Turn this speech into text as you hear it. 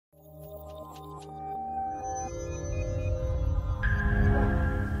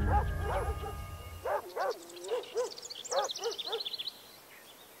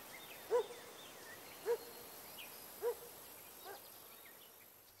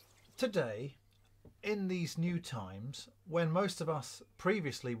Today, in these new times, when most of us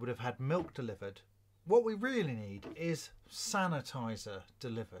previously would have had milk delivered, what we really need is sanitizer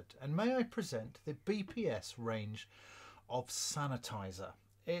delivered. And may I present the BPS range of sanitizer.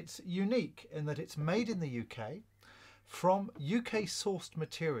 It's unique in that it's made in the UK from UK sourced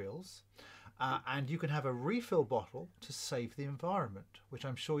materials, and you can have a refill bottle to save the environment, which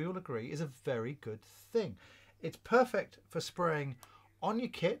I'm sure you'll agree is a very good thing. It's perfect for spraying on your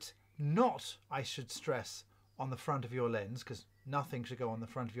kit, not, I should stress, on the front of your lens, because nothing should go on the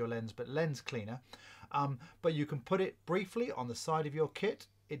front of your lens but lens cleaner. But you can put it briefly on the side of your kit.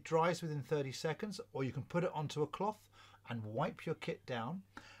 It dries within 30 seconds, or you can put it onto a cloth and wipe your kit down.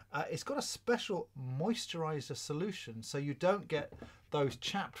 It's got a special moisturizer solution, so you don't get those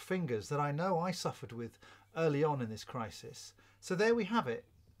chapped fingers that I know I suffered with early on in this crisis. So there we have it.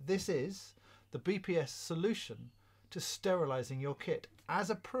 This is the BPS solution to sterilizing your kit, as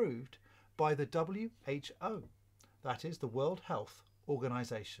approved by the WHO, that is the World Health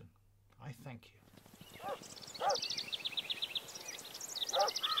Organization. I thank you.